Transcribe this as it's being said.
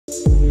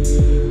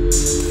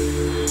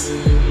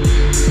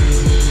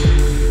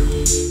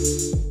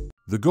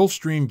The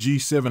Gulfstream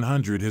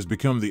G700 has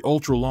become the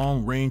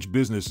ultra-long-range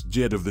business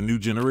jet of the new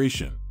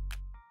generation.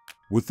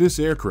 With this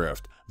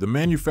aircraft, the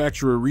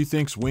manufacturer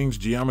rethinks wings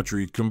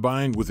geometry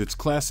combined with its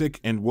classic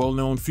and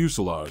well-known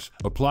fuselage,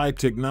 applied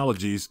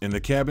technologies in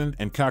the cabin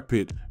and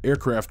cockpit,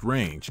 aircraft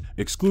range,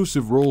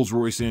 exclusive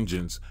Rolls-Royce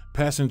engines,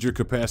 passenger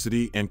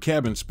capacity, and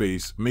cabin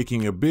space,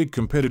 making a big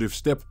competitive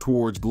step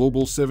towards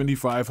Global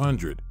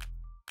 7500.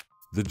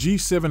 The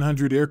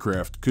G700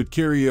 aircraft could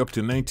carry up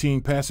to 19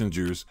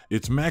 passengers.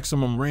 Its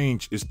maximum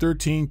range is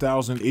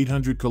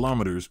 13,800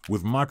 kilometers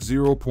with Mach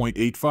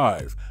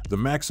 0.85. The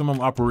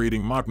maximum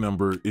operating Mach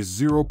number is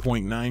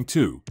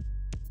 0.92.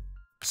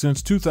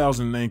 Since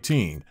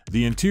 2019,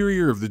 the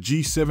interior of the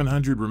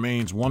G700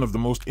 remains one of the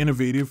most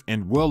innovative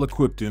and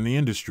well-equipped in the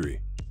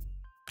industry.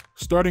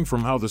 Starting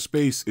from how the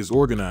space is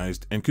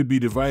organized and could be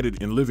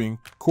divided in living,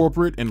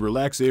 corporate, and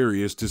relax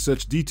areas to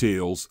such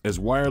details as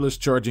wireless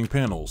charging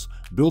panels,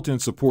 built-in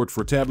support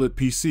for tablet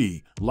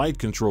PC, light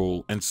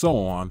control, and so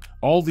on,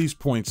 all these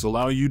points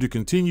allow you to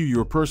continue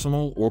your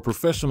personal or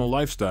professional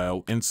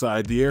lifestyle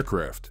inside the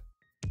aircraft.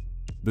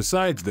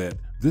 Besides that,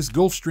 this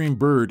Gulfstream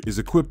bird is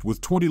equipped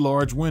with 20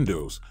 large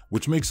windows,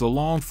 which makes a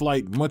long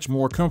flight much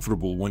more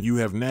comfortable when you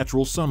have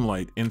natural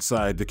sunlight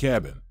inside the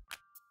cabin.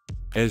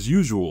 As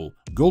usual,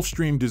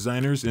 Gulfstream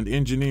designers and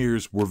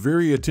engineers were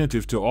very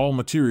attentive to all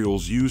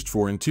materials used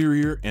for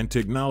interior and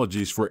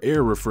technologies for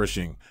air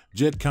refreshing,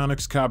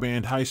 Jetconics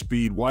Ka-band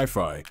high-speed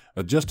Wi-Fi,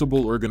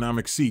 adjustable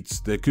ergonomic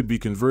seats that could be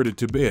converted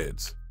to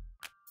beds.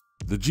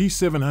 The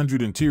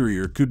G700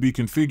 interior could be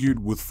configured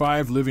with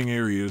 5 living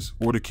areas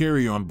or to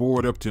carry on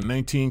board up to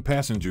 19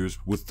 passengers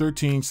with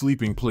 13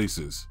 sleeping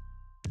places.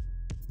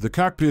 The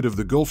cockpit of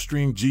the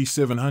Gulfstream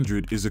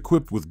G700 is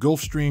equipped with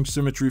Gulfstream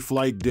Symmetry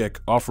Flight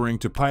Deck, offering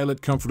to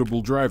pilot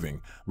comfortable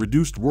driving,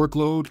 reduced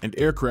workload, and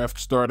aircraft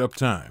startup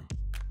time.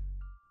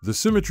 The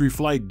Symmetry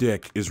Flight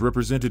Deck is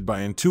represented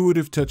by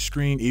intuitive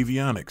touchscreen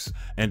avionics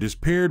and is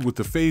paired with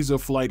the Phasa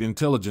Flight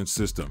Intelligence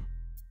System.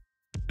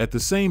 At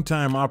the same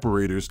time,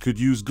 operators could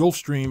use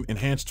Gulfstream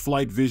Enhanced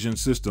Flight Vision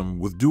System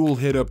with dual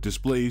head-up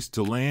displays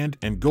to land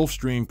and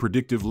Gulfstream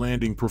Predictive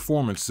Landing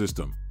Performance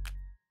System.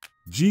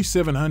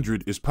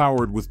 G700 is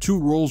powered with 2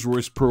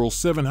 Rolls-Royce Pearl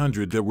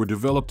 700 that were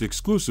developed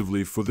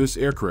exclusively for this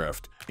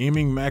aircraft,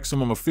 aiming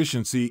maximum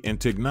efficiency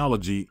and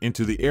technology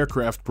into the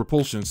aircraft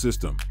propulsion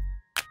system.